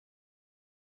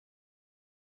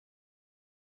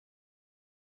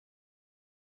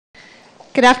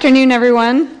Good afternoon,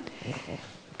 everyone.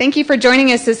 Thank you for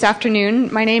joining us this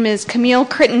afternoon. My name is Camille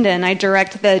Crittenden. I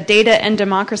direct the Data and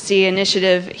Democracy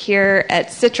Initiative here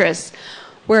at Citrus.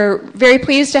 We're very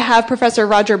pleased to have Professor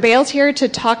Roger Bales here to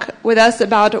talk with us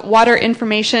about water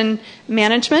information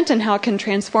management and how it can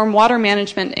transform water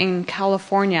management in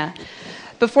California.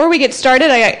 Before we get started,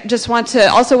 I just want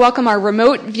to also welcome our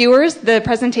remote viewers. The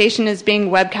presentation is being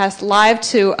webcast live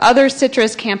to other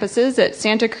Citrus campuses at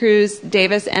Santa Cruz,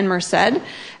 Davis, and Merced,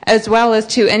 as well as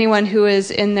to anyone who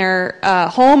is in their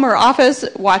home or office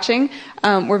watching.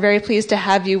 We're very pleased to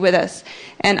have you with us.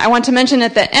 And I want to mention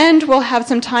at the end, we'll have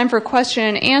some time for question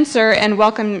and answer and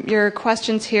welcome your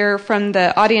questions here from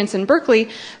the audience in Berkeley.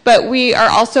 But we are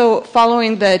also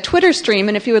following the Twitter stream,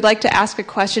 and if you would like to ask a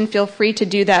question, feel free to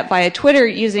do that via Twitter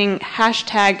using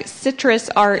hashtag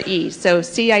CitrusRE, so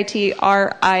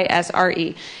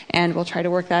CITRISRE, and we'll try to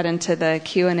work that into the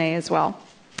Q&A as well.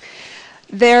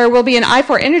 There will be an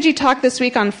I4Energy talk this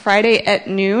week on Friday at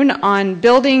noon on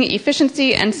building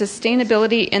efficiency and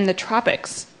sustainability in the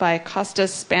tropics by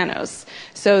Costas Spanos.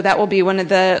 So that will be one of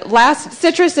the last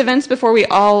Citrus events before we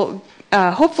all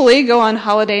hopefully go on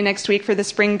holiday next week for the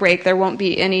spring break. There won't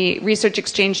be any research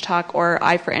exchange talk or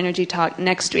I4Energy talk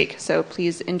next week. So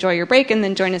please enjoy your break and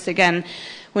then join us again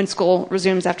when school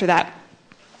resumes after that.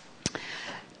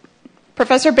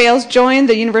 Professor Bales joined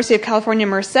the University of California,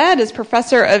 Merced as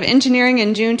Professor of Engineering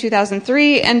in June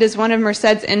 2003 and is one of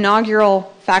Merced's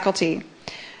inaugural faculty.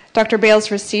 Dr.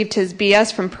 Bales received his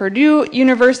BS from Purdue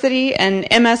University, and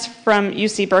MS from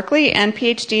UC Berkeley, and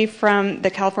Ph.D. from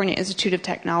the California Institute of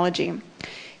Technology.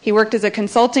 He worked as a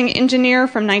consulting engineer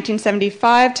from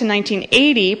 1975 to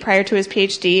 1980 prior to his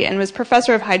Ph.D. and was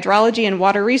Professor of Hydrology and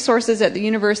Water Resources at the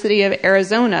University of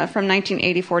Arizona from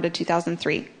 1984 to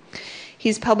 2003.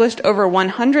 He's published over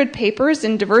 100 papers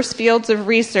in diverse fields of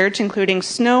research, including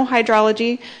snow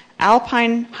hydrology,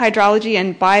 alpine hydrology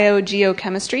and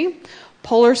biogeochemistry,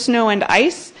 polar snow and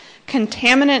ice,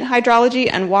 contaminant hydrology,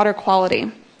 and water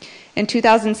quality. In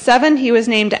 2007, he was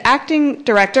named acting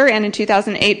director and in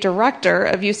 2008, director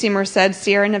of UC Merced's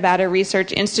Sierra Nevada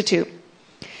Research Institute.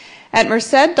 At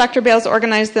Merced, Dr. Bales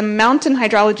organized the Mountain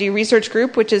Hydrology Research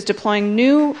Group, which is deploying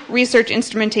new research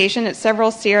instrumentation at several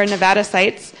Sierra Nevada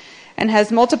sites, and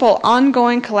has multiple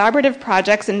ongoing collaborative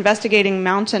projects investigating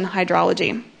mountain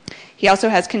hydrology. He also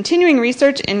has continuing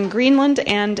research in Greenland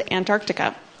and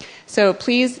Antarctica. So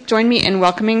please join me in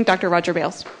welcoming Dr. Roger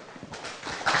Bales.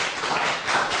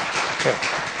 Okay.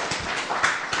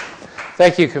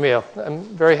 Thank you, Camille. I'm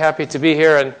very happy to be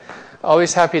here and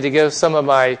always happy to give some of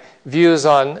my views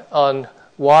on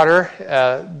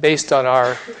water based on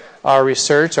our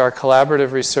research, our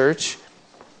collaborative research.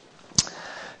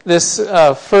 This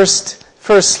first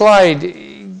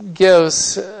slide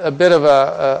gives a bit of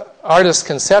an artist's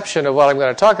conception of what I'm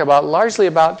going to talk about, largely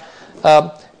about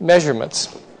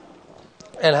measurements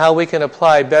and how we can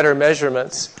apply better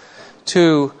measurements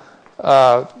to,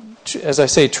 as I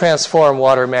say, transform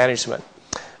water management.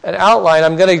 An outline,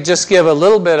 I'm going to just give a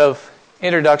little bit of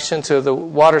introduction to the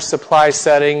water supply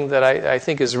setting that I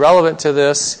think is relevant to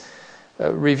this,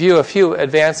 review a few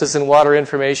advances in water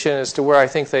information as to where I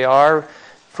think they are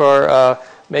for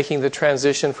making the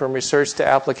transition from research to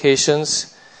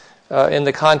applications in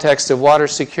the context of water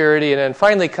security, and then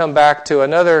finally come back to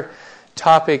another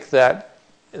topic that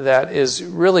is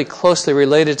really closely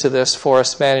related to this,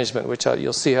 forest management, which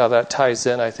you'll see how that ties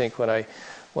in, I think,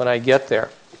 when I get there.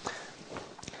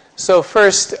 So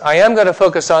first, I am going to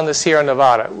focus on the Sierra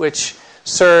Nevada, which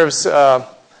serves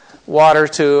water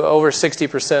to over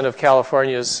 60% of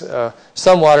California's,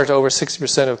 some water to over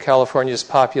 60% of California's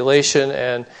population,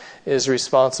 and is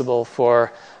responsible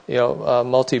for, a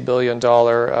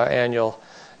multi-billion-dollar annual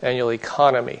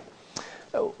economy.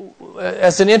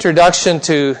 As an introduction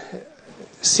to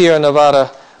Sierra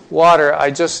Nevada water,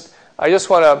 I just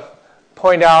want to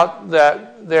point out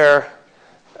that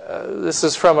this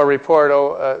is from a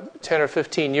report 10 or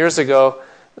 15 years ago,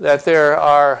 that there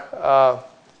are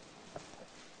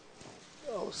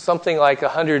something like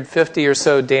 150 or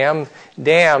so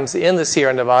dams in the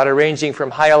Sierra Nevada, ranging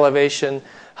from high elevation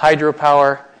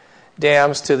hydropower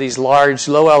dams to these large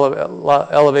low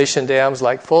elevation dams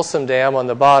like Folsom Dam on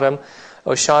the bottom.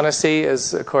 O'Shaughnessy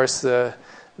is, of course, the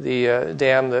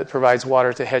dam that provides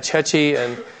water to Hetch Hetchy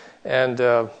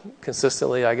and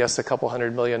consistently, I guess, a couple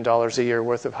 $100 million a year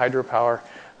worth of hydropower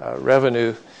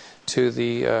revenue to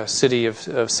the city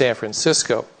of San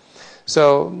Francisco.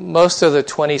 So most of the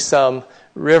 20-some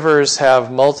rivers have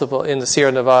multiple, in the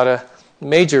Sierra Nevada,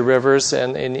 major rivers,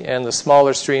 and the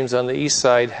smaller streams on the east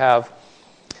side have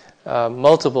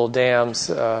multiple dams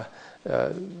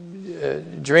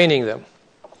draining them.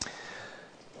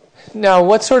 Now,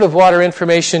 what sort of water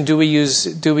information do we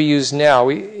use now?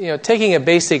 Taking a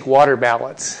basic water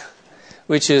balance,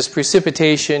 which is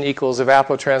precipitation equals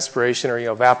evapotranspiration, or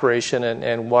evaporation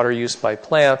and water use by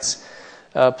plants,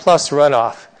 plus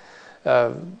runoff.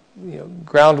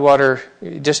 Groundwater,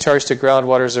 discharge to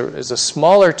groundwater is a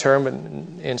smaller term,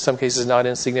 and in some cases not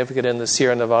insignificant in the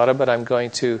Sierra Nevada, but I'm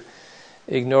going to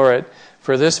ignore it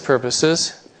for this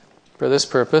purpose.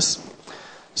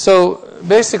 So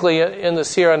basically, in the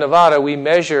Sierra Nevada, we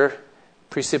measure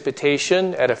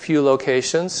precipitation at a few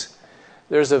locations.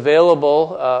 There's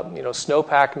available,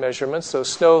 snowpack measurements. So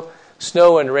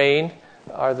snow and rain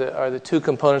are the two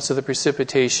components of the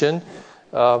precipitation.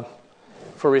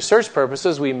 For research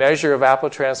purposes, we measure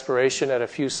evapotranspiration at a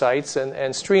few sites,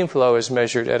 and stream flow is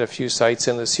measured at a few sites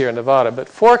in the Sierra Nevada. But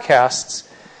forecasts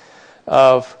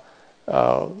of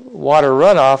water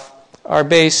runoff are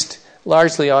based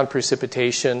largely on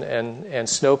precipitation and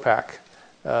snowpack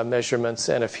measurements,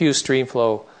 and a few stream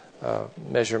flow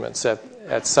measurements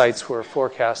at sites where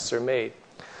forecasts are made.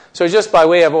 So just by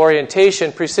way of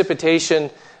orientation, precipitation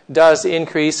does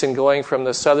increase in going from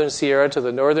the southern Sierra to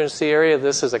the northern Sierra.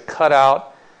 This is a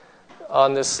cutout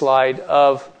on this slide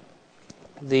of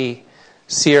the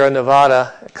Sierra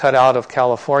Nevada, cutout of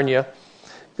California.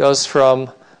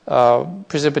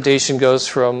 Precipitation goes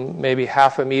from maybe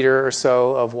half a meter or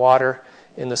so of water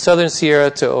in the southern Sierra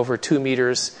to over 2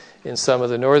 meters in some of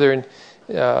the northern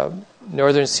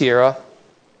Sierra.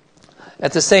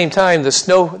 At the same time,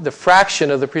 the fraction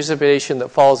of the precipitation that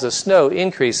falls as snow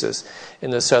increases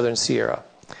in the southern Sierra.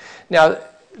 Now,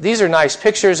 these are nice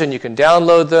pictures, and you can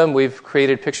download them. We've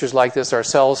created pictures like this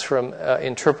ourselves from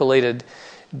interpolated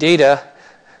data,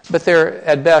 but they're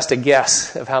at best a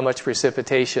guess of how much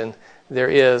precipitation there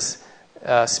is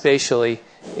spatially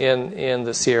in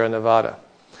the Sierra Nevada.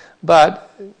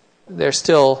 But they're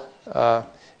still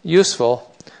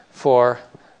useful for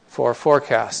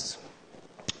forecasts.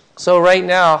 So right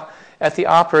now, at the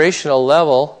operational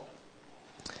level,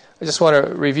 I just want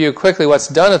to review quickly what's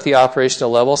done at the operational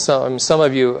level. Some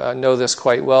of you know this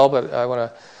quite well, but I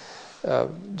want to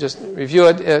just review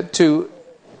it. To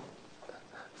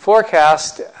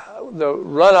forecast the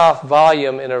runoff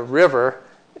volume in a river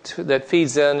that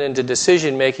feeds into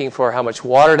decision-making for how much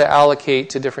water to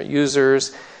allocate to different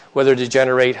users, whether to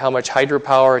generate how much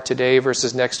hydropower today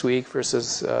versus next week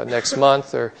versus next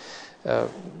month, or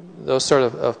those sort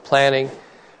of planning.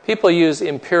 People use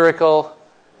empirical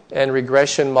and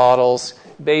regression models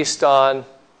based on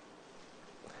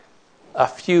a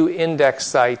few index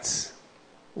sites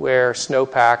where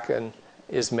snowpack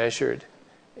is measured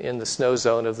in the snow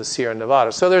zone of the Sierra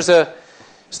Nevada. So there's a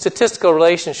statistical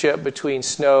relationship between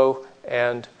snow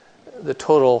and the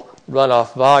total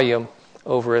runoff volume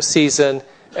over a season,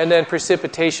 and then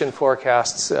precipitation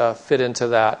forecasts fit into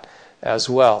that as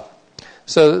well.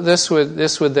 So this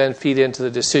would then feed into the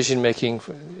decision making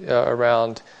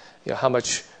around how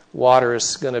much water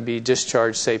is going to be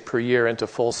discharged, say, per year into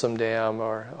Folsom Dam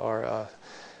or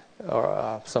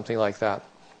something like that.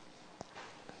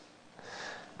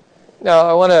 Now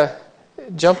I want to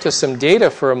jump to some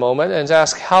data for a moment and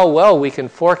ask how well we can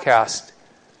forecast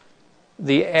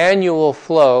the annual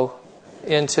flow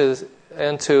into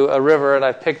a river, and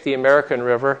I've picked the American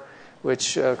River,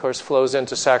 which of course flows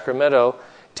into Sacramento.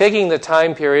 Taking the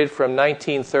time period from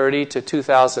 1930 to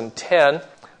 2010,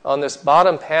 on this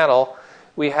bottom panel,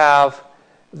 we have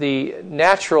the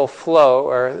natural flow,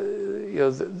 or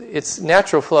its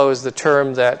natural flow is the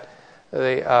term that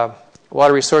the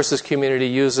water resources community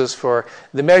uses for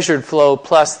the measured flow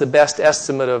plus the best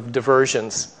estimate of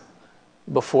diversions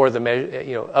before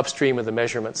the upstream of the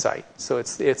measurement site. So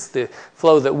it's the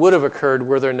flow that would have occurred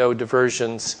were there no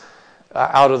diversions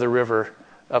out of the river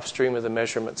upstream of the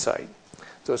measurement site.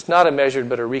 So it's not a measured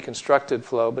but a reconstructed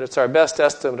flow, but it's our best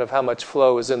estimate of how much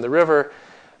flow is in the river,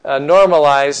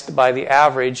 normalized by the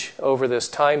average over this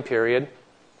time period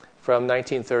from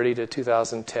 1930 to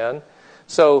 2010.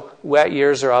 So wet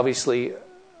years are obviously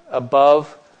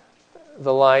above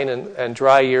the line and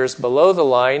dry years below the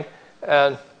line.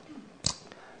 And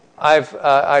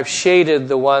I've shaded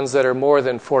the ones that are more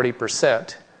than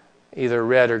 40%, either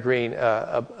red or green,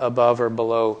 above or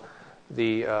below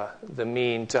the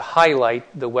mean, to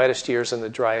highlight the wettest years and the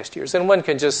driest years. And one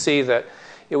can just see that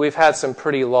we've had some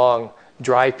pretty long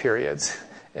dry periods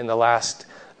in the last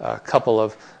couple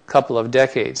of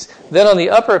decades. Then on the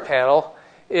upper panel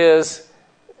is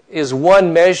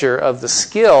one measure of the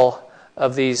skill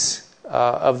of these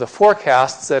of the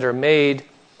forecasts that are made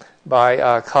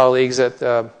by colleagues at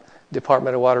the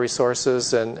Department of Water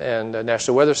Resources and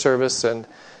National Weather Service and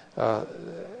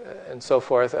so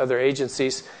forth, other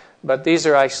agencies. but these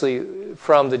are actually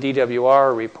from the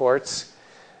DWR reports.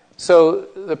 So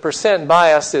the percent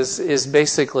bias is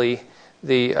basically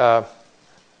the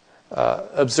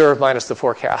observed minus the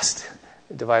forecast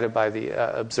divided by the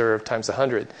observed times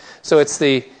 100. So it's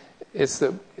the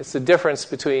difference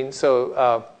between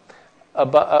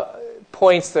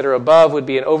points that are above would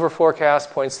be an over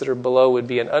forecast, points that are below would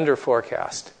be an under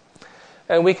forecast.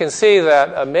 And we can see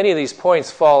that many of these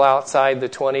points fall outside the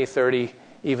 20, 30,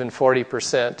 even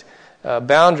 40%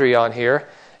 boundary on here.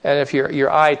 And if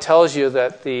your eye tells you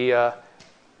that the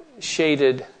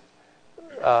shaded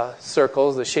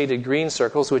circles, the shaded green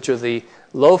circles, which are the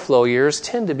low flow years,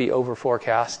 tend to be over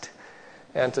forecast.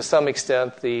 And to some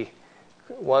extent, the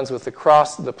ones with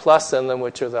the plus in them,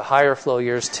 which are the higher flow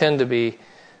years, tend to be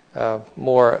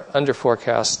more under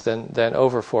forecast than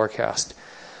over forecast.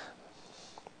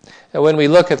 And when we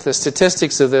look at the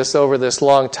statistics of this over this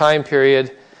long time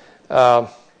period,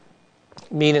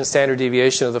 mean and standard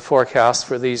deviation of the forecast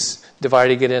for these,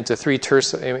 dividing it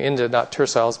into not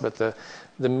terciles, but the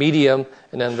medium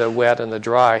and then the wet and the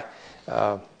dry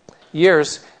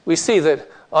years, we see that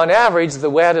on average the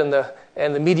wet and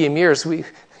the medium years,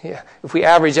 if we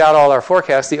average out all our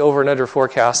forecasts, the over and under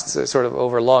forecasts sort of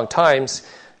over long times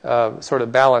sort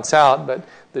of balance out, but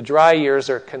the dry years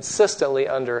are consistently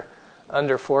under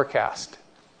forecast,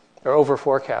 or over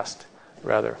forecast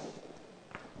rather.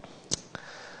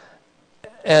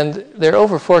 And they're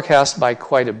over forecast by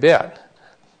quite a bit.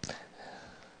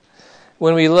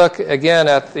 When we look again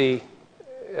at the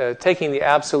taking the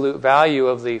absolute value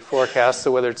of the forecast,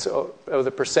 so whether it's of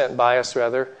the percent bias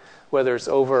rather, whether it's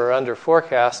over or under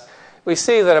forecast, we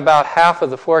see that about half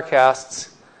of the forecasts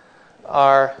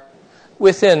are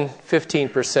within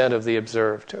 15% of the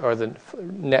observed, or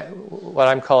what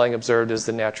I'm calling observed is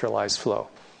the naturalized flow.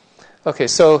 Okay,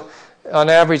 so on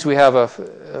average we have a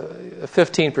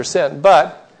 15%,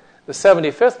 but the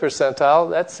 75th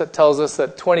percentile, that tells us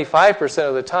that 25%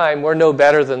 of the time we're no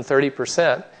better than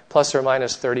 30%, plus or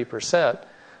minus 30%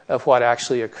 of what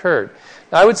actually occurred.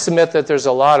 Now, I would submit that there's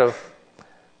a lot of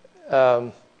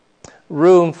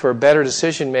room for better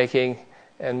decision making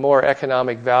and more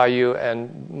economic value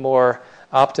and more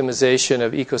optimization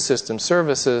of ecosystem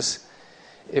services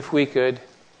if we could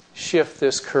shift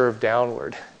this curve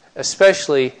downward,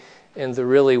 especially in the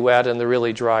really wet and the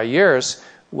really dry years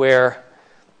where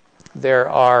there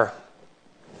are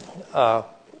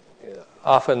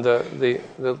often the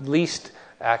least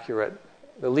accurate,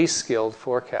 the least skilled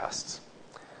forecasts.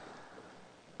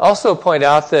 Also point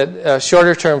out that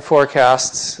shorter-term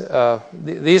forecasts,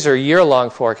 these are year-long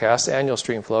forecasts, annual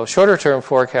stream flow. Shorter-term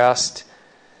forecasts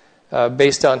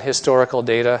based on historical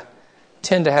data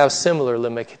tend to have similar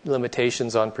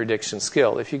limitations on prediction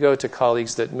skill. If you go to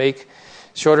colleagues that make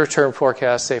shorter-term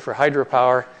forecasts, say for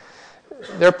hydropower,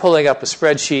 they're pulling up a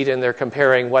spreadsheet and they're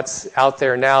comparing what's out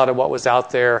there now to what was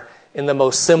out there in the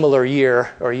most similar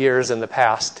year or years in the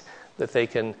past that they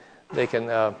can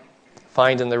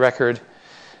find in the record.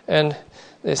 And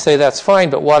they say that's fine,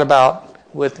 but what about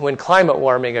when climate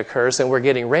warming occurs and we're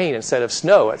getting rain instead of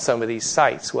snow at some of these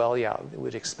sites? Well, yeah,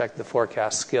 we'd expect the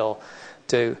forecast skill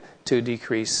to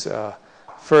decrease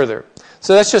further.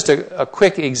 So that's just a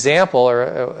quick example, or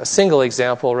a single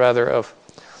example rather,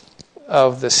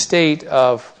 of the state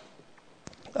of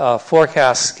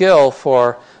forecast skill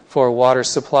for water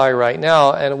supply right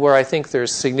now, and where I think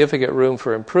there's significant room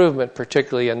for improvement,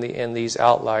 particularly in these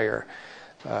outlier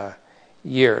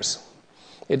years.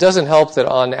 It doesn't help that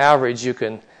on average you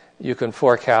can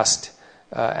forecast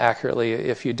accurately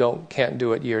if you can't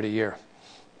do it year to year.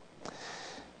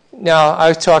 Now,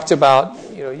 I've talked about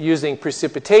using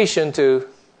precipitation to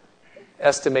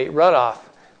estimate runoff.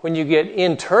 When you get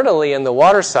internally in the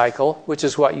water cycle, which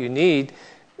is what you need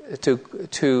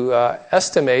to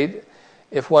estimate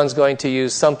if one's going to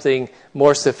use something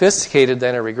more sophisticated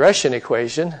than a regression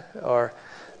equation, or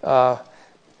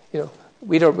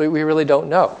we really don't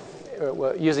know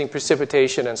using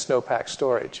precipitation and snowpack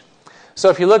storage. So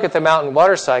if you look at the mountain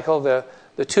water cycle, the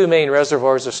two main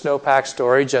reservoirs are snowpack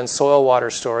storage and soil water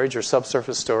storage or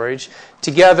subsurface storage.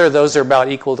 Together, those are about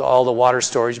equal to all the water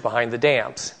storage behind the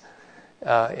dams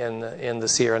in the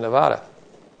Sierra Nevada.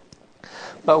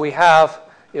 But we have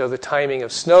the timing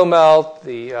of snowmelt,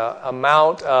 the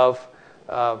amount of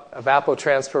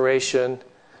evapotranspiration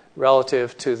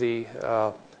relative to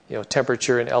the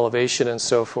temperature and elevation and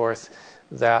so forth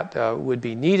that would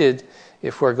be needed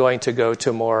if we're going to go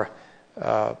to more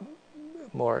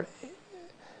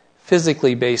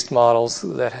physically based models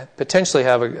that potentially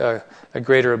have a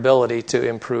greater ability to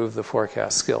improve the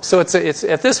forecast skill. So it's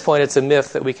at this point it's a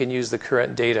myth that we can use the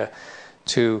current data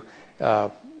to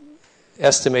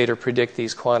estimate or predict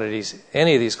these quantities,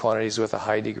 any of these quantities, with a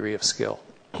high degree of skill.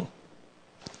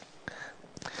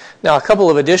 Now, a couple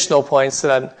of additional points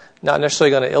that I'm not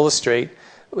necessarily going to illustrate,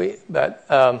 but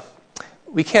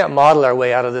we can't model our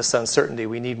way out of this uncertainty.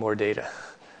 We need more data.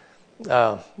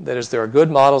 That is, there are good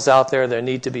models out there. There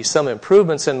need to be some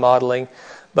improvements in modeling,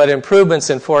 but improvements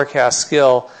in forecast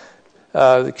skill,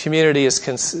 the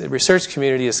research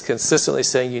community is consistently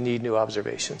saying you need new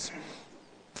observations.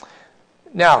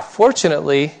 Now,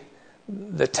 fortunately,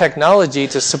 the technology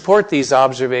to support these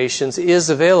observations is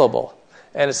available,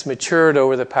 and it's matured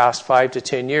over the past 5 to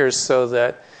 10 years so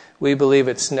that we believe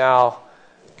it's now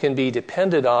can be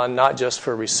depended on not just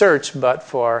for research but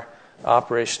for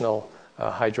operational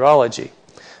hydrology.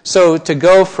 So to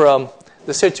go from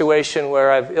the situation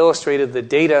where I've illustrated the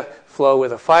data flow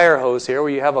with a fire hose here,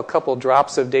 where you have a couple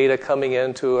drops of data coming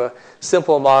into a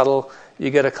simple model, you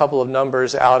get a couple of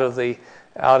numbers out of the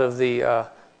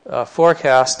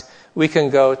forecast, we can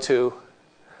go to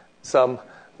some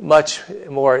much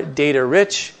more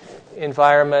data-rich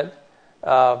environment,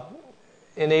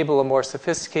 enable a more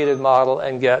sophisticated model,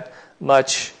 and get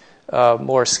much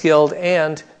more skilled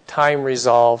and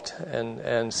time-resolved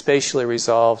and spatially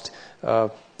resolved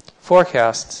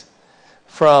forecasts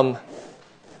from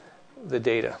the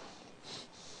data.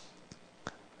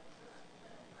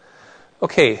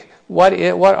 Okay, what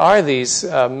are these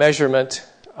measurement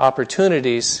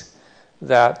opportunities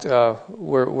that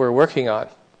we're working on?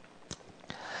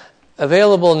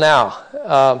 Available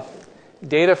now,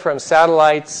 data from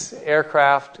satellites,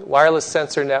 aircraft, wireless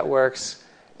sensor networks,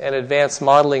 and advanced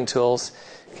modeling tools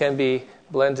can be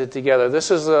blended together. This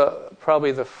is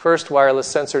probably the first wireless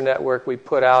sensor network we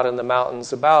put out in the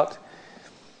mountains about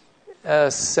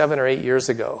 7 or 8 years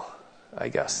ago, I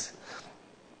guess.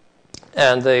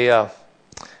 And the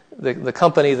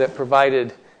company that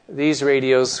provided these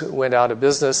radios went out of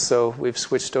business, so we've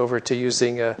switched over to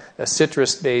using a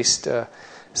citrus-based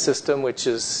system, which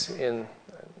is in,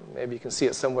 maybe you can see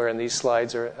it somewhere in these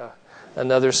slides or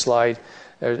another slide,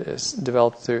 it's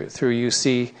developed through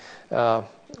UC,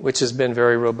 which has been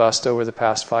very robust over the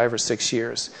past 5 or 6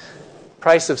 years.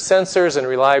 Price of sensors and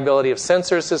reliability of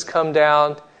sensors has come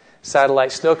down.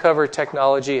 Satellite snow cover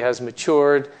technology has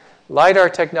matured. LiDAR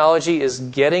technology is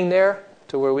getting there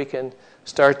to where we can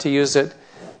start to use it.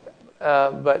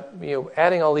 But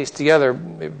adding all these together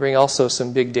bring also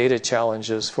some big data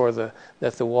challenges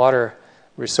that the water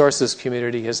resources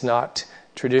community has not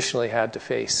traditionally had to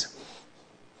face.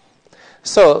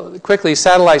 So quickly,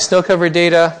 satellite snow cover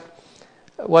data.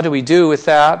 What do we do with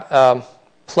that?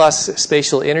 Plus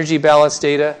spatial energy balance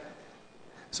data.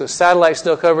 So satellite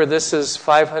snow cover, this is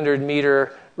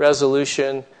 500-meter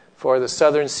resolution for the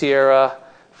Southern Sierra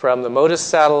from the MODIS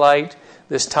satellite.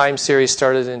 This time series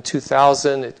started in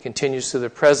 2000. It continues to the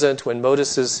present when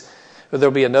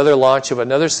there'll be another launch of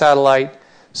another satellite.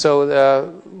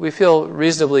 So we feel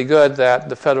reasonably good that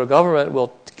the federal government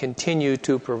will continue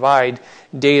to provide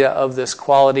data of this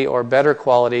quality or better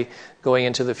quality going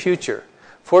into the future.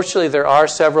 Fortunately, there are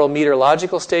several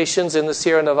meteorological stations in the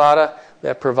Sierra Nevada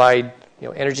that provide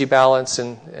energy balance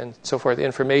and so forth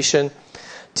information.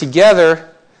 Together,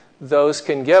 those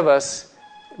can give us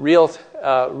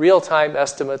real-time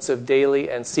estimates of daily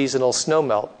and seasonal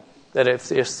snowmelt. That if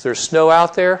there's snow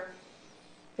out there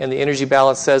and the energy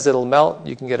balance says it'll melt,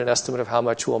 you can get an estimate of how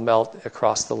much will melt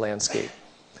across the landscape.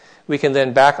 We can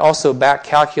then also back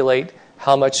calculate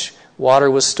how much water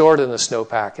was stored in the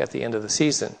snowpack at the end of the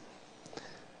season.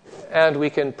 And we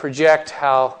can project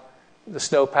how the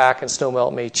snowpack and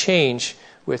snowmelt may change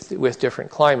with different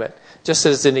climate. Just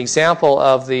as an example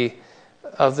of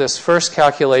this first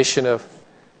calculation of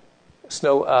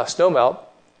snowmelt,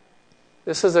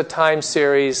 this is a time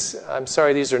series. I'm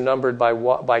sorry, these are numbered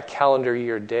by calendar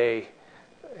year day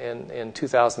in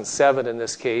 2007 in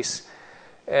this case.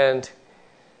 And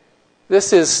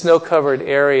this is snow-covered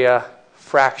area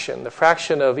fraction, the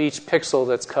fraction of each pixel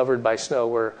that's covered by snow,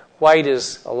 where white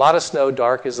is a lot of snow,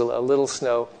 dark is a little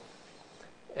snow,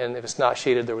 and if it's not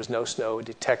shaded, there was no snow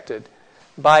detected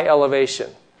by elevation.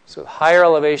 So the higher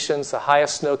elevations, the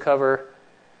highest snow cover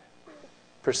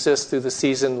persists through the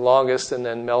season longest and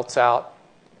then melts out.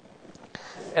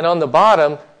 And on the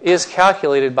bottom is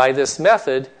calculated by this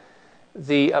method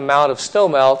the amount of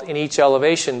snowmelt in each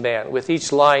elevation band, with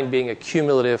each line being a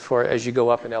cumulative for as you go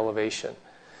up in elevation.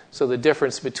 So the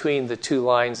difference between the two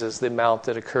lines is the amount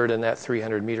that occurred in that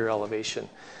 300-meter elevation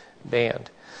band.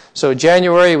 So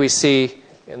January we see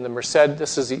in the Merced,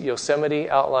 this is Yosemite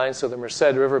outline, so the Merced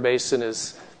River Basin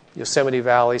is Yosemite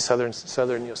Valley,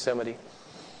 southern Yosemite.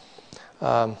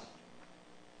 Sort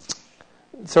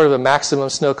of a maximum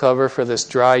snow cover for this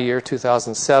dry year,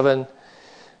 2007.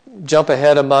 Jump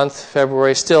ahead a month,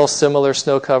 February, still similar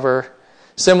snow cover,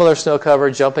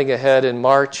 jumping ahead in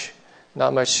March.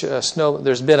 Not much snow.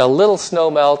 There's been a little snow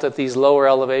melt at these lower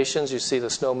elevations. You see the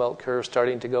snow melt curve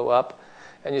starting to go up.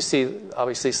 And you see,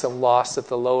 obviously, some loss at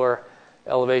the lower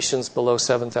elevations below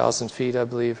 7,000 feet, I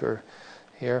believe, or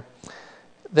here.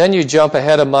 Then you jump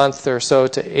ahead a month or so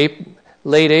to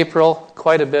late April.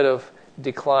 Quite a bit of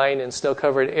decline in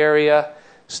snow-covered area.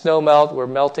 Snow melt, we're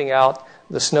melting out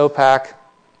the snowpack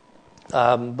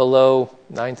below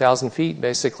 9,000 feet,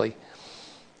 basically.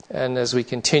 And as we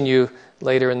continue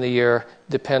later in the year,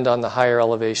 depend on the higher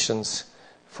elevations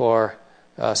for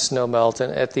snow melt.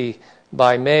 And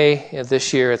by May of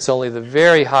this year, it's only the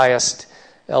very highest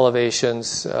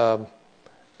elevations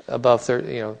above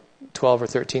 12 or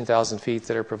 13,000 feet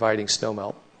that are providing snow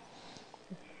melt.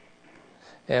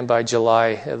 And by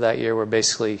July of that year, we're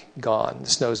basically gone. The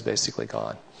snow's basically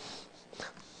gone.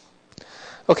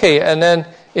 Okay, and then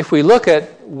if we look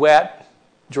at wet,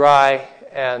 dry,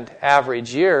 and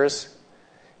average years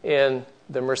in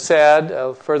the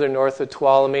Merced, further north of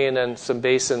Tuolumne, and then some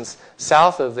basins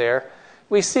south of there,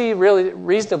 we see really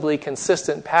reasonably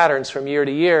consistent patterns from year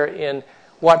to year in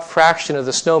what fraction of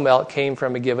the snowmelt came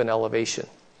from a given elevation.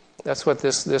 That's what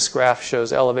this graph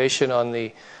shows, elevation on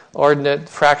the ordinate,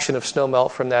 fraction of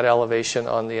snowmelt from that elevation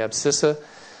on the abscissa.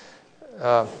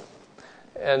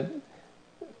 And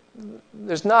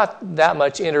there's not that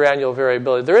much interannual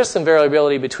variability. There is some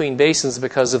variability between basins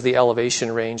because of the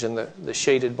elevation range, and the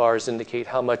shaded bars indicate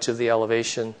how much of the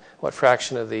elevation, what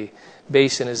fraction of the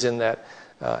basin is in that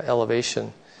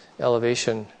elevation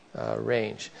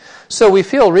range. So we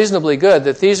feel reasonably good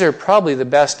that these are probably the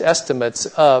best estimates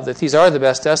of the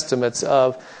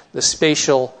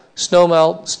spatial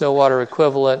snowmelt, snow water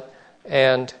equivalent,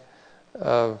 and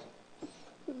the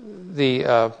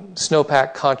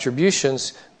snowpack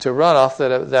contributions to runoff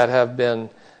that have been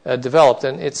developed.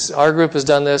 And our group has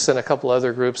done this, and a couple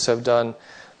other groups have done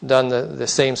the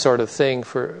same sort of thing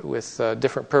with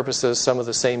different purposes. Some of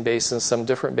the same basins, some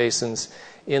different basins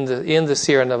in the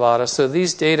Sierra Nevada. So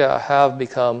these data have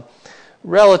become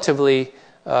relatively,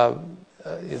 the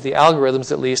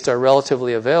algorithms at least are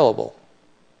relatively available.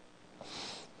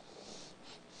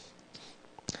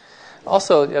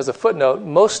 Also, as a footnote,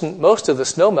 most of the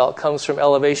snowmelt comes from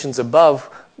elevations above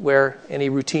where any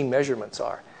routine measurements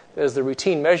are. As the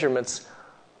routine measurements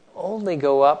only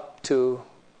go up to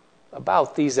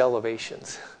about these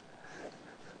elevations,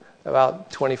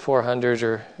 about 2,400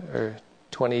 or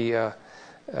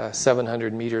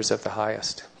 2,700 meters at the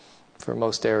highest for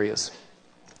most areas.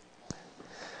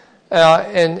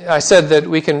 And I said that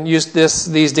we can use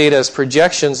these data as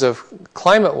projections of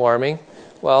climate warming.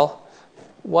 Well,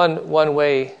 one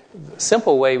way,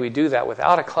 simple way we do that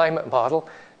without a climate model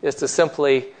is to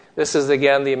simply, this is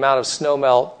again the amount of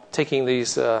snowmelt, taking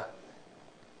these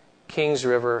Kings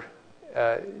River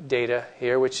data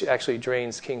here, which actually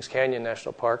drains Kings Canyon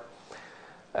National Park,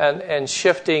 and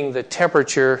shifting the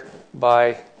temperature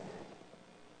by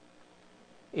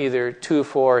either 2,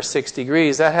 4, or 6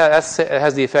 degrees. It has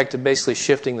the effect of basically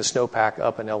shifting the snowpack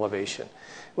up in elevation.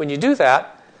 When you do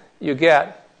that, you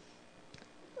get,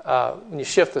 when you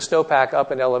shift the snowpack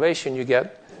up in elevation, you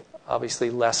get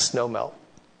obviously less snowmelt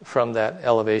from that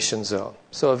elevation zone.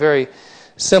 So a very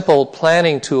simple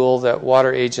planning tool that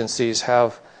water agencies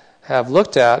have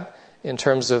looked at in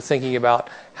terms of thinking about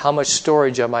how much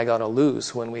storage am I going to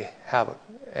lose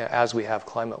as we have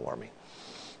climate warming,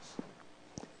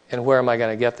 and where am I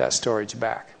going to get that storage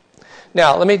back.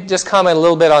 Now, let me just comment a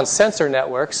little bit on sensor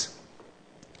networks.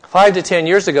 5 to 10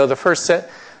 years ago,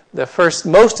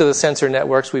 most of the sensor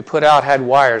networks we put out had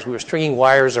wires. We were stringing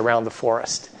wires around the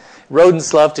forest.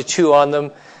 Rodents love to chew on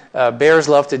them. Bears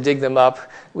love to dig them up.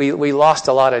 We lost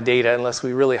a lot of data unless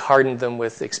we really hardened them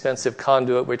with expensive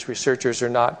conduit, which researchers are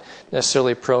not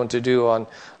necessarily prone to do on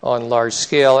large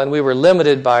scale. And we were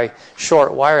limited by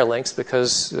short wire lengths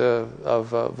because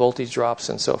of voltage drops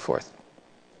and so forth.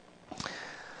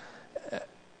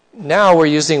 Now we're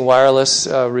using wireless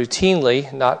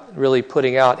routinely, not really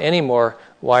putting out any more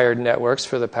wired networks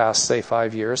for the past, say,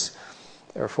 5 years,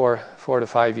 or 4 to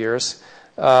 5 years.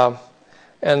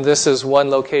 And this is one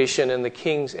location in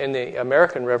the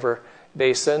American River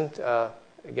Basin,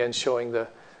 again showing the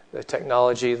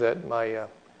technology that my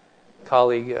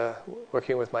colleague,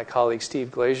 working with my colleague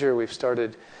Steve Glazier, we've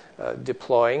started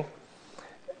deploying.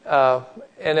 And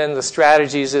then the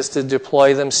strategies is to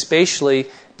deploy them spatially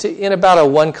in about a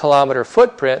 1 kilometer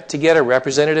footprint to get a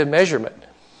representative measurement.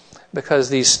 Because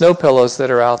these snow pillows that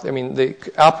are out, the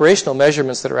operational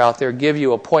measurements that are out there give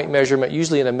you a point measurement,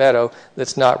 usually in a meadow,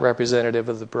 that's not representative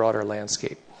of the broader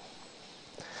landscape.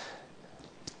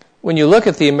 when you look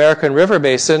at the American River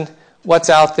Basin, what's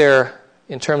out there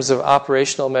in terms of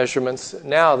operational measurements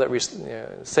now,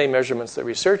 same measurements that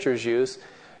researchers use,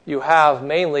 you have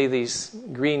mainly these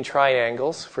green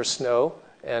triangles for snow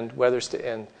and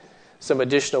and some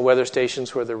additional weather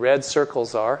stations where the red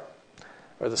circles are,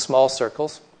 or the small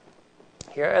circles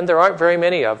here, and there aren't very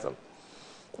many of them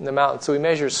in the mountains. So we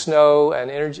measure snow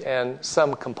and energy and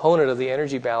some component of the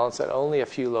energy balance at only a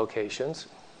few locations.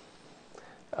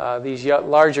 These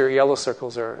larger yellow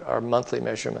circles are monthly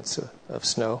measurements of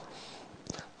snow.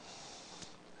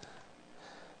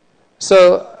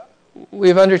 So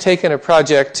we've undertaken a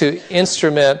project to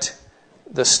instrument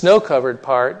the snow-covered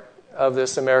part of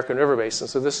this American River Basin.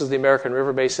 So this is the American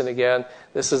River Basin again.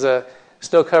 This is a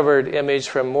snow-covered image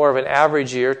from more of an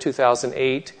average year,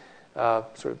 2008,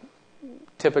 sort of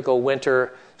typical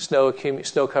winter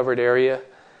snow-covered area,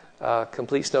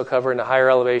 complete snow cover in the higher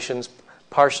elevations,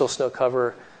 partial snow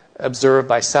cover observed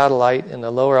by satellite in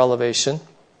the lower elevation.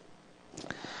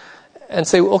 And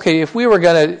say, okay, if we were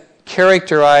going to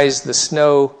characterize the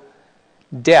snow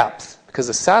depth, because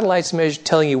the satellite's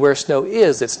telling you where snow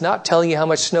is, it's not telling you how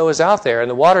much snow is out there, and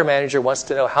the water manager wants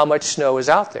to know how much snow is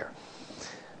out there.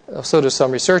 So do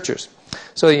some researchers.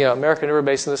 So, American River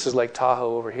Basin, this is Lake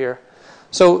Tahoe over here.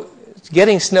 So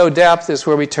getting snow depth is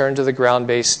where we turn to the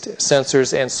ground-based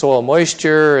sensors and soil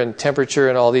moisture and temperature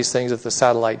and all these things that the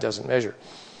satellite doesn't measure.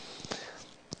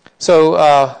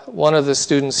 So one of the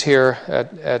students here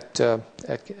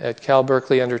at Cal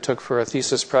Berkeley undertook for a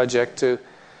thesis project to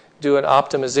do an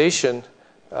optimization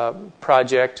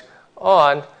project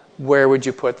on where would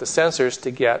you put the sensors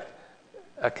to get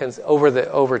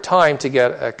over time to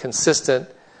get a consistent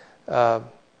to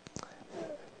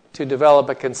develop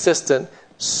a consistent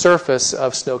surface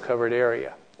of snow-covered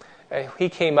area. And he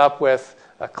came up with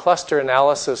a cluster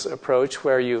analysis approach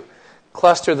where you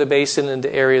cluster the basin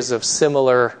into areas of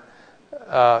similar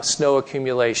snow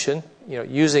accumulation,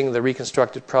 using the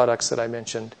reconstructed products that I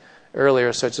mentioned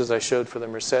earlier, such as I showed for the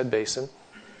Merced Basin,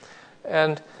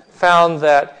 and found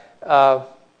that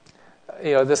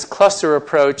this cluster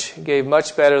approach gave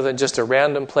much better than just a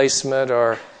random placement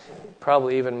or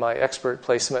probably even my expert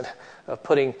placement of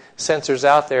putting sensors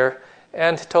out there,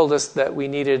 and told us that we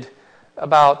needed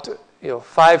about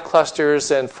 5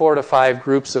 clusters and 4 to 5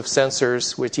 groups of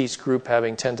sensors, with each group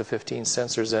having 10 to 15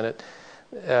 sensors in it,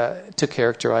 to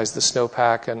characterize the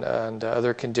snowpack and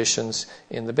other conditions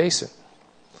in the basin.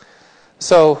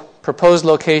 So proposed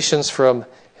locations from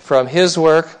his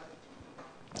work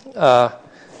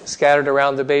scattered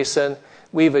around the basin.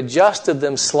 We've adjusted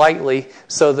them slightly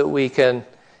so that we can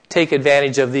take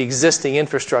advantage of the existing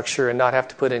infrastructure and not have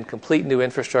to put in complete new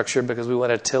infrastructure, because we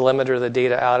want to telemeter the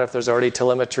data out. If there's already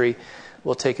telemetry,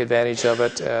 we'll take advantage of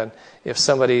it. And if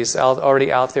somebody's already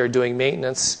out there doing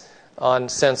maintenance on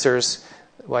sensors,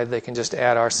 why they can just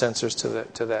add our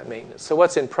sensors to that maintenance. So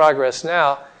what's in progress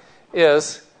now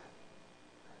is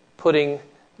putting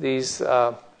these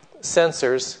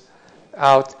sensors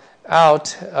out,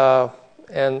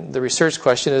 and the research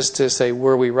question is to say,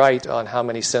 were we right on how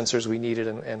many sensors we needed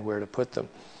and where to put them?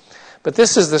 But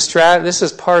this is this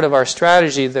is part of our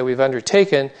strategy that we've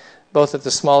undertaken, both at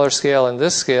the smaller scale and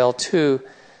this scale, to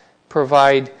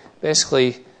provide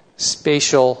basically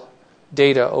spatial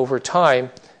data over time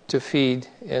to feed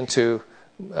into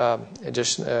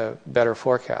better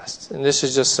forecasts. And this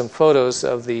is just some photos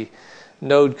of the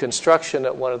node construction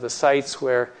at one of the sites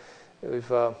where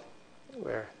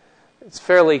where it's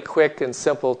fairly quick and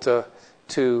simple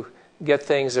to get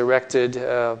things erected.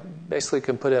 Basically,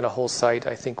 can put in a whole site,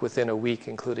 I think, within a week,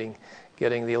 including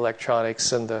getting the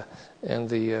electronics and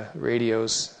the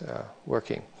radios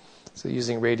working. So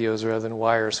using radios rather than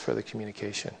wires for the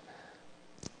communication.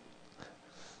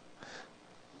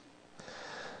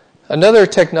 Another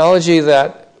technology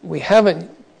that we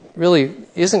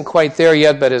isn't quite there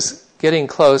yet, but is getting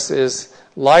close, is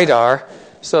LiDAR.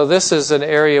 So this is an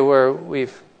area where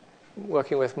we've,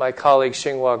 working with my colleague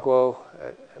Xinghua Guo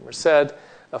at Merced,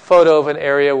 a photo of an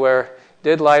area where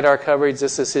did LiDAR coverage.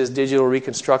 This is his digital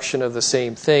reconstruction of the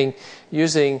same thing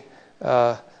using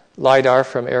LiDAR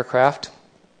from aircraft.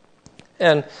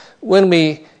 And when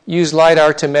we use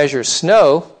LiDAR to measure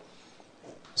snow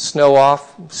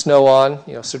off, snow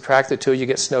on, subtract the two, you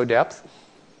get snow depth.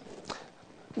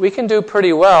 We can do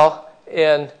pretty well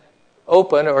in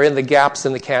open or in the gaps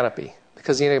in the canopy.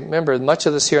 Because remember, much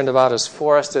of this here in Nevada is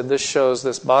forested.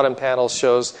 This bottom panel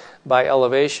shows by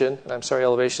elevation. And I'm sorry,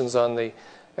 elevation's on the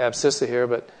abscissa here,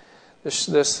 but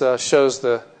this shows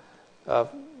the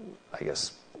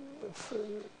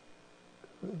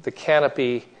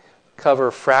canopy cover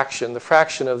fraction, the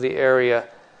fraction of the area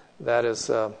that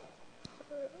is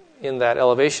in that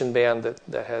elevation band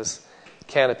that has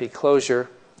canopy closure.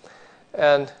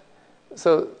 And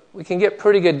so we can get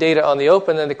pretty good data on the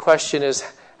open, and the question is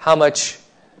how much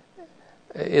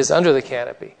is under the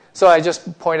canopy. So I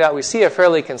just point out we see a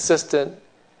fairly consistent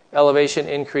elevation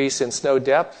increase in snow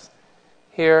depth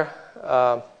here.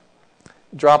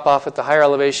 Drop off at the higher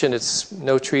elevation, it's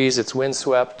no trees, it's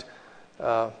windswept.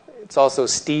 It's also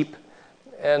steep.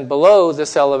 And below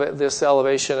this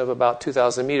elevation of about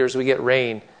 2,000 meters, we get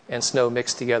rain and snow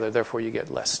mixed together. Therefore, you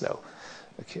get less snow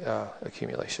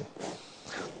accumulation.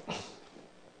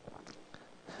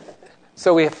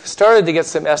 So we have started to get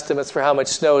some estimates for how much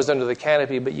snow is under the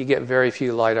canopy, but you get very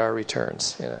few LiDAR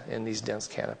returns in these dense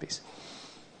canopies.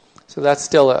 So that's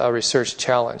still a research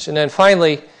challenge. And then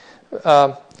finally,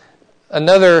 the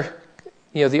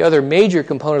other major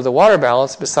component of the water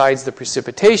balance, besides the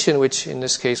precipitation, which in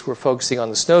this case we're focusing on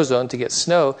the snow zone to get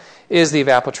snow, is the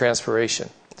evapotranspiration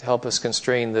to help us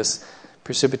constrain this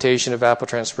precipitation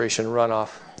evapotranspiration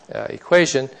runoff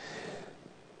equation.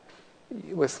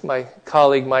 With my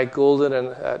colleague Mike Goulden and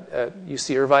at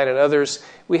UC Irvine and others,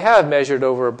 we have measured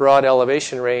over a broad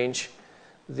elevation range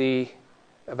the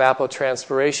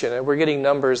evapotranspiration, and we're getting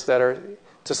numbers that are,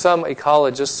 to some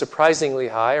ecologists, surprisingly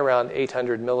high, around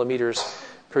 800 millimeters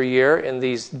per year in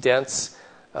these dense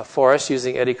forests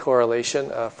using eddy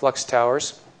correlation flux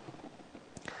towers.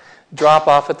 Drop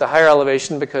off at the higher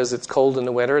elevation because it's cold in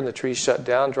the winter and the trees shut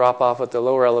down. Drop off at the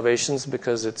lower elevations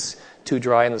because it's too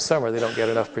dry in the summer. They don't get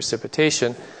enough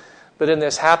precipitation. But in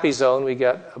this happy zone, we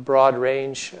get a broad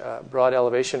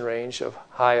elevation range of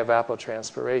high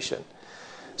evapotranspiration.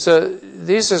 So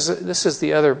this is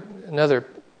another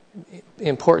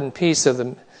important piece of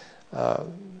the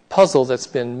puzzle that's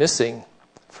been missing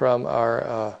from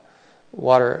our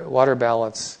water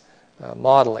balance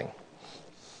modeling.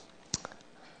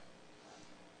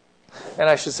 And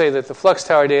I should say that the flux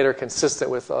tower data are consistent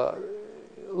with a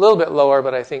little bit lower,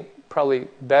 but I think probably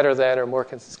better than or more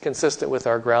consistent with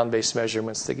our ground-based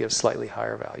measurements that give slightly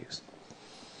higher values.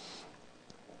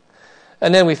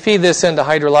 And then we feed this into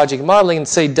hydrologic modeling and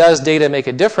say, does data make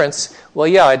a difference? Well,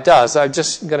 yeah, it does. I'm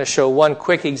just going to show one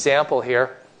quick example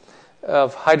here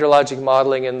of hydrologic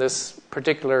modeling in this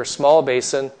particular small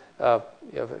basin, a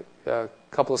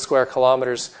couple of square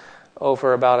kilometers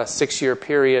over about a 6-year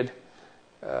period.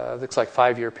 Looks like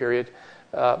 5-year period.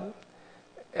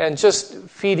 And just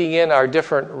feeding in our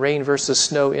different rain versus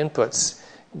snow inputs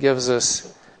gives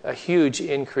us a huge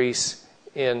increase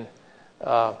in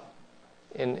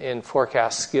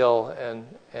forecast skill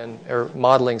or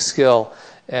modeling skill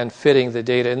and fitting the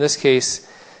data. In this case,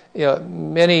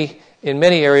 in many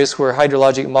areas where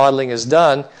hydrologic modeling is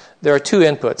done, there are two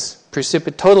inputs: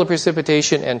 total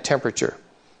precipitation and temperature.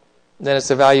 Then it's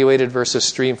evaluated versus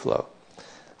stream flow.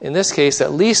 In this case,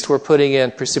 at least we're putting in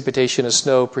precipitation as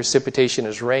snow, precipitation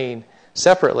as rain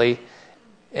separately,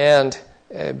 and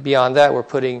beyond that,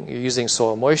 you're using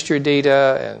soil moisture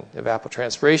data and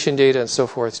evapotranspiration data and so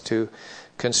forth to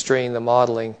constrain the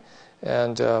modeling.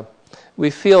 And we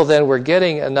feel then we're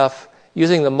getting enough,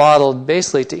 using the model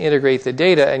basically to integrate the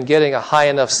data and getting a high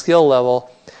enough skill level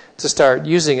to start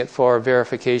using it for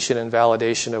verification and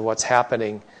validation of what's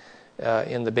happening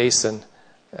in the basin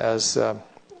as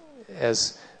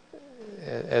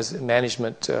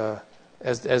management,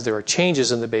 as there are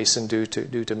changes in the basin due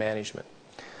to management.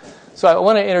 So I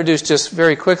want to introduce just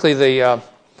very quickly the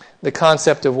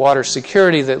concept of water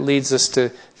security that leads us to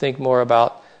think more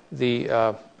about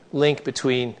the link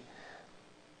between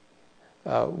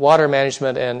water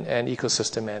management and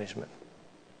ecosystem management.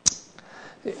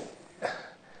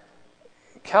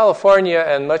 California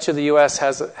and much of the U.S.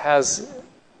 has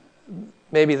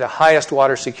maybe the highest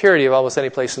water security of almost any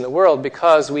place in the world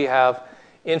because we have,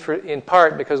 in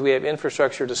part because we have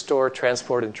infrastructure to store,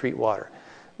 transport, and treat water.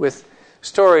 With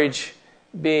storage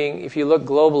being, if you look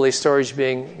globally, storage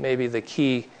being maybe the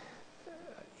key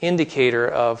indicator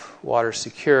of water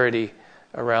security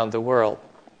around the world.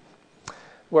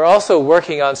 We're also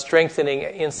working on strengthening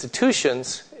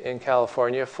institutions in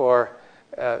California for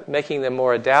making them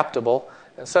more adaptable.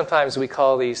 And sometimes we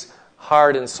call these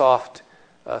hard and soft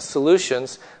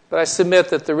solutions. But I submit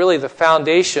that the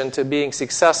foundation to being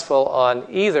successful on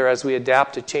either as we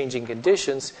adapt to changing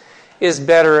conditions is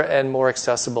better and more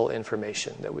accessible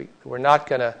information. That we're not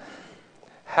going to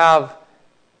have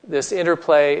this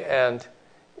interplay and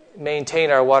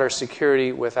maintain our water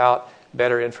security without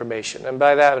better information. And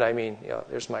by that I mean,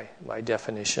 there's my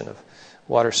definition of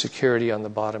water security on the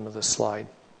bottom of the slide.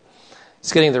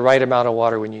 It's getting the right amount of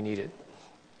water when you need it.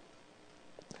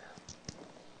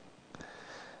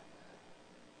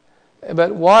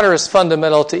 But water is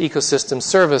fundamental to ecosystem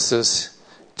services,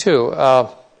 too.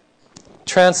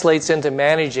 translates into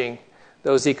managing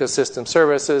those ecosystem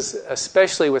services,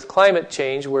 especially with climate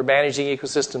change. We're managing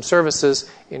ecosystem services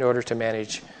in order to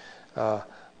manage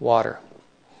water.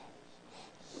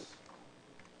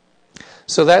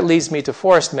 So that leads me to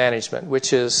forest management,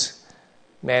 which is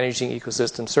managing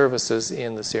ecosystem services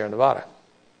in the Sierra Nevada.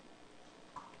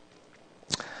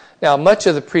 Now, much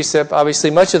of the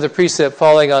precip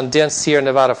falling on dense Sierra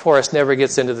Nevada forest never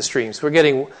gets into the streams. We're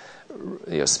getting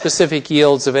specific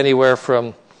yields of anywhere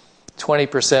from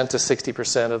 20% to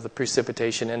 60% of the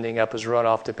precipitation ending up as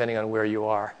runoff, depending on where you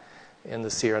are in the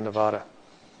Sierra Nevada.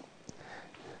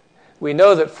 We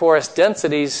know that forest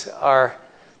densities are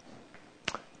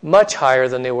much higher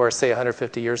than they were, say,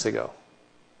 150 years ago.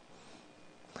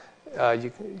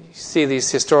 You see these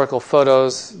historical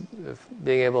photos of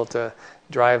being able to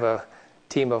drive a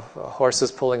team of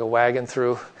horses pulling a wagon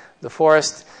through the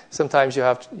forest. Sometimes you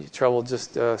have trouble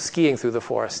just skiing through the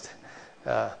forest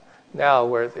now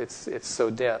where it's so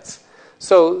dense.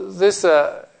 So this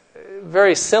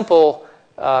very simple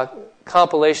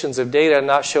compilations of data, I'm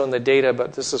not showing the data,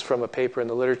 but this is from a paper in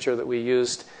the literature that we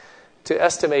used to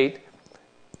estimate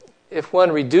if one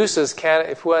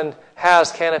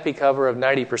has canopy cover of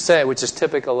 90%, which is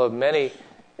typical of many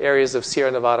areas of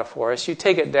Sierra Nevada forest, you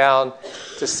take it down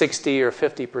to 60 or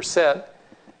 50%,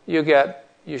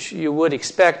 you would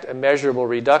expect a measurable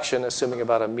reduction, assuming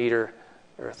about a meter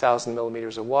or 1,000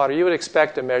 millimeters of water. You would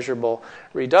expect a measurable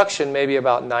reduction, maybe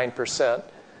about 9%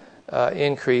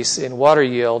 increase in water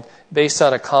yield based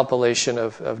on a compilation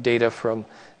of data from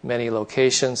many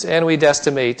locations. And we'd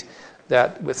estimate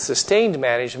that with sustained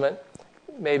management,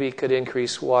 maybe could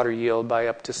increase water yield by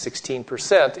up to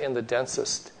 16% in the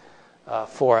densest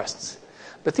forests.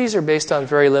 But these are based on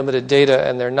very limited data,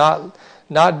 and they're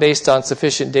not based on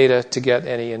sufficient data to get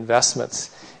any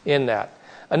investments in that.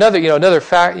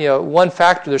 One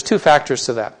factor, there's two factors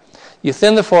to that. You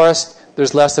thin the forest,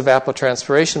 there's less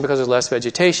evapotranspiration because there's less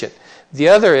vegetation. The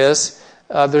other is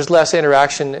there's less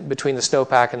interaction between the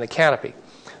snowpack and the canopy.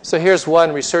 So here's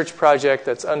one research project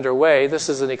that's underway. This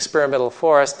is an experimental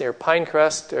forest near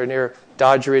Pinecrest, or near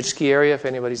Dodge Ridge Ski Area, if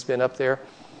anybody's been up there,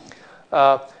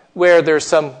 where there's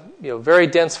some very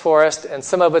dense forest, and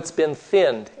some of it's been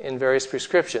thinned in various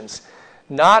prescriptions.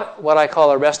 Not what I call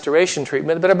a restoration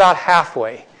treatment, but about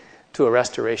halfway to a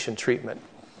restoration treatment.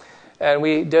 And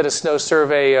we did a snow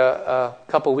survey a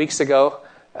couple weeks ago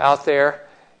out there,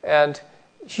 and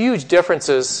huge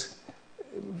differences.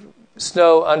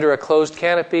 Snow under a closed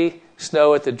canopy,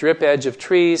 snow at the drip edge of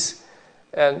trees,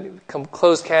 and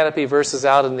closed canopy versus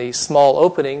out in the small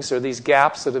openings or these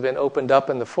gaps that have been opened up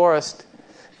in the forest.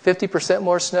 50%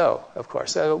 more snow, of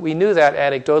course. We knew that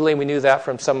anecdotally, and we knew that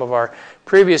from some of our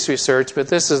previous research, but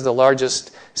this is the largest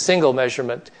single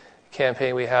measurement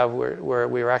campaign we have where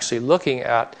we were actually looking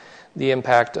at the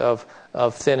impact of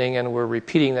thinning, and we're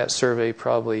repeating that survey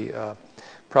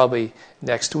probably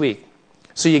next week.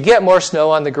 So you get more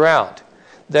snow on the ground.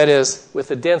 That is,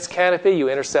 with a dense canopy, you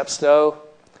intercept snow.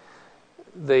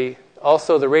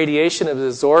 Also, the radiation is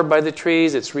absorbed by the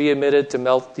trees. It's re-emitted to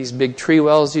melt these big tree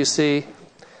wells you see.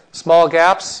 Small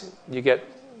gaps, you get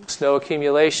snow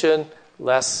accumulation,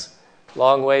 less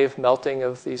long wave melting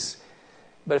of these.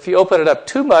 But if you open it up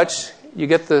too much, you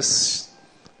get this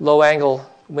low angle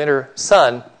winter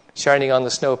sun shining on the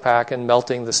snowpack and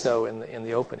melting the snow in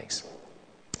the openings.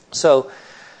 So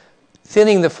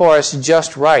thinning the forest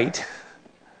just right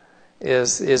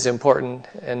is important,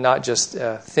 and not just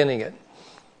thinning it.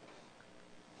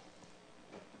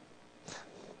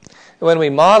 When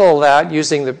we model that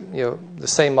using the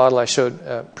same model I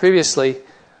showed previously,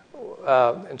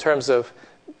 in terms of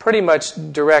pretty much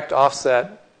direct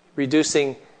offset,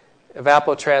 reducing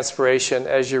evapotranspiration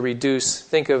as you reduce,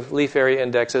 think of leaf area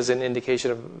index as an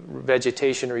indication of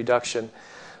vegetation reduction.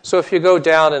 So if you go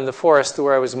down in the forest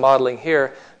where I was modeling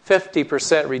here,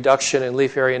 50% reduction in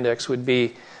leaf area index would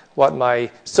be what my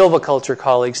silviculture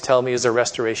colleagues tell me is a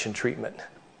restoration treatment.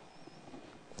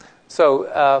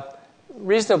 So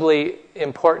reasonably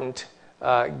important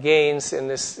gains in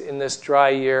this dry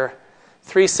year.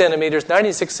 3 centimeters,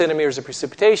 96 centimeters of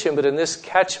precipitation, but in this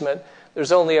catchment,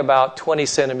 there's only about 20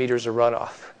 centimeters of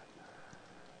runoff.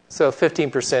 So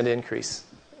 15% increase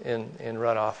in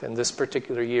runoff in this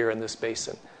particular year in this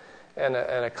basin. And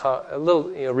a little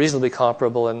reasonably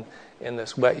comparable in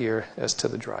this wet year as to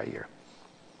the dry year.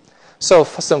 So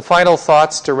some final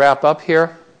thoughts to wrap up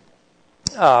here.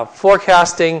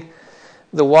 Forecasting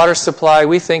the water supply,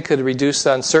 we think, could reduce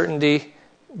uncertainty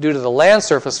due to the land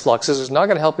surface fluxes. It's not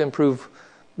going to help improve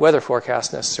weather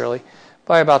forecasts necessarily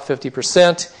by about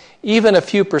 50%. Even a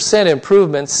few percent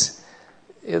improvements,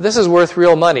 this is worth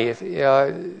real money.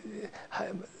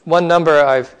 One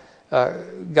number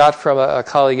got from a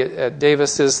colleague at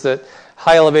Davis is that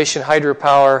high elevation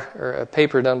hydropower, or a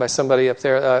paper done by somebody up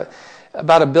there,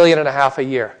 about $1.5 billion a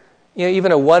year.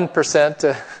 Even a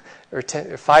 1% or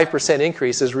 5%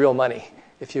 increase is real money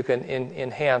if you can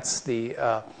enhance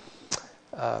the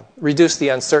reduce the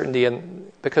uncertainty,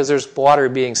 and because there's water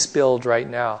being spilled right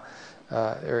now,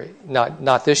 or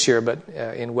not this year, but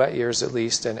in wet years at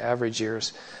least, and average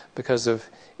years, because of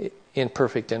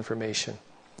imperfect information.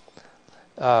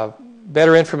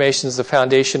 Better information is the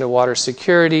foundation of water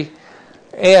security,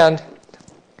 and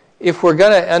if we're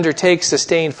going to undertake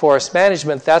sustained forest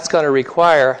management, that's going to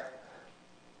require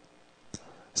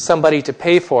somebody to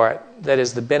pay for it, that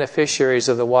is, the beneficiaries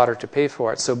of the water to pay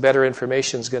for it. So better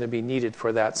information is going to be needed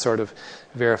for that sort of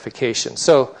verification.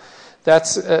 So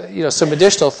that's some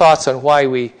additional thoughts on why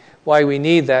we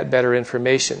need that better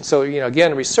information. So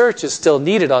again, research is still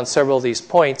needed on several of these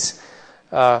points,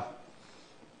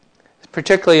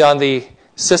 particularly on the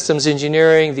systems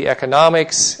engineering, the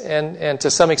economics, and to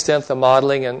some extent the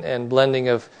modeling and blending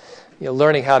of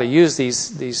learning how to use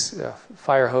these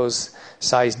fire hose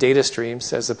size data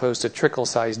streams as opposed to trickle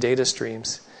size data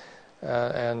streams.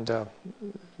 And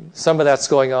some of that's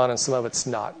going on and some of it's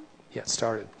not yet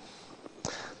started.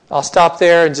 I'll stop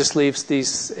there and just leave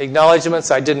these acknowledgments.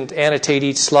 I didn't annotate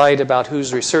each slide about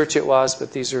whose research it was,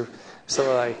 but these are some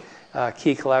of my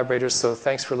key collaborators, so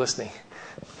thanks for listening.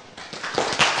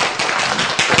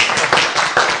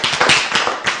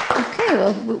 Okay,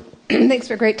 well, thanks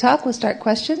for a great talk. We'll start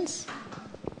questions.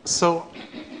 So,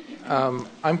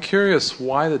 I'm curious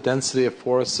why the density of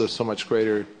forests are so much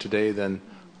greater today than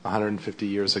 150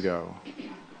 years ago.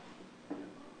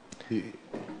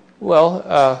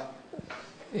 Well,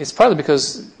 it's partly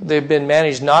because they've been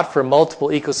managed not for multiple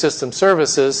ecosystem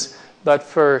services, but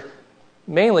for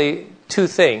mainly two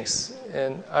things.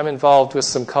 And I'm involved with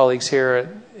some colleagues here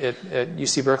at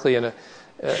UC Berkeley in a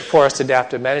forest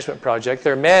adaptive management project.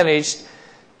 They're managed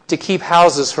to keep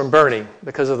houses from burning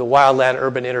because of the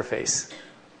wildland-urban interface.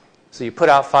 So you put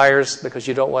out fires because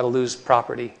you don't want to lose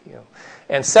property.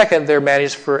 And second, they're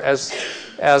managed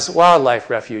as wildlife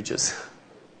refuges.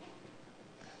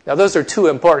 Now, those are two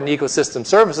important ecosystem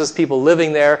services, people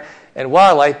living there and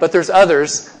wildlife, but there's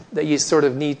others that you sort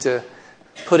of need to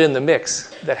put in the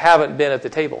mix that haven't been at the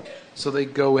table. So they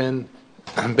go in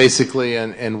basically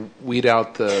and weed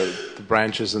out the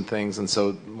branches and things, and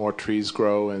so more trees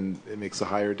grow and it makes a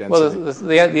higher density. Well,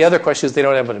 the other question is they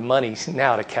don't have any money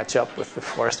now to catch up with the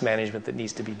forest management that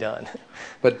needs to be done.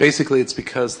 But basically it's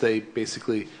because they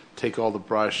basically take all the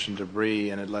brush and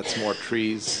debris and it lets more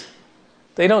trees.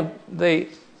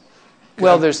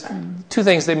 Well, there's two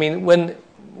things. I mean,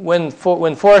 when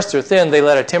forests are thin, they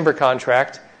let a timber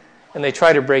contract, and they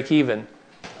try to break even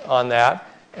on that.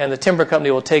 And the timber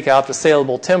company will take out the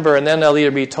saleable timber, and then they'll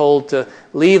either be told to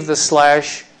leave the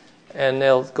slash, and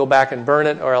they'll go back and burn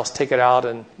it, or else take it out,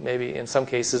 and maybe in some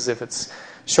cases, if it's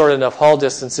short enough haul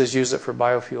distances, use it for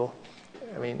biofuel.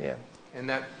 I mean, yeah. And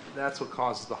that's what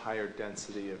causes the higher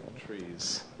density of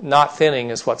trees. Not thinning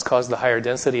is what's caused the higher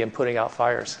density and putting out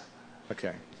fires.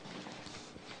 Okay.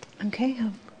 Okay.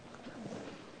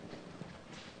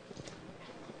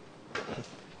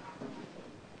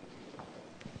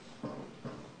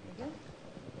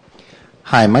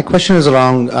 Hi, my question is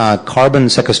around carbon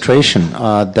sequestration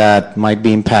that might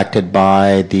be impacted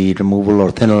by the removal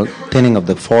or thinning of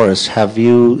the forest. Have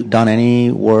you done any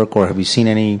work or have you seen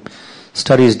any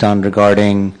studies done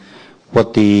regarding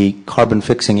what the carbon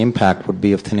fixing impact would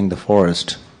be of thinning the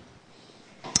forest?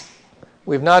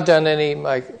 We've not done any,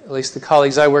 at least the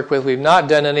colleagues I work with, we've not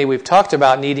done any. We've talked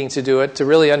about needing to do it to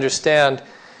really understand.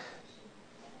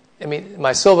 I mean,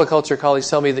 my silviculture colleagues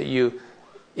tell me that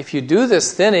if you do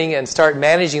this thinning and start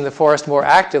managing the forest more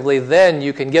actively, then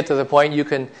you can get to the point you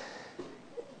can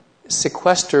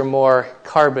sequester more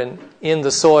carbon in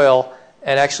the soil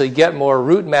and actually get more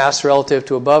root mass relative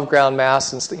to above ground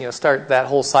mass, and start that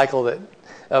whole cycle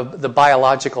of the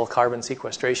biological carbon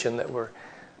sequestration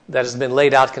that has been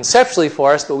laid out conceptually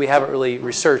for us, but we haven't really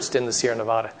researched in the Sierra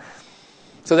Nevada.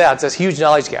 So that's a huge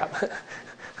knowledge gap.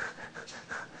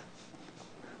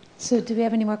 So do we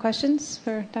have any more questions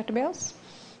for Dr. Bales?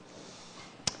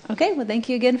 Okay, well, thank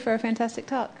you again for a fantastic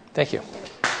talk. Thank you.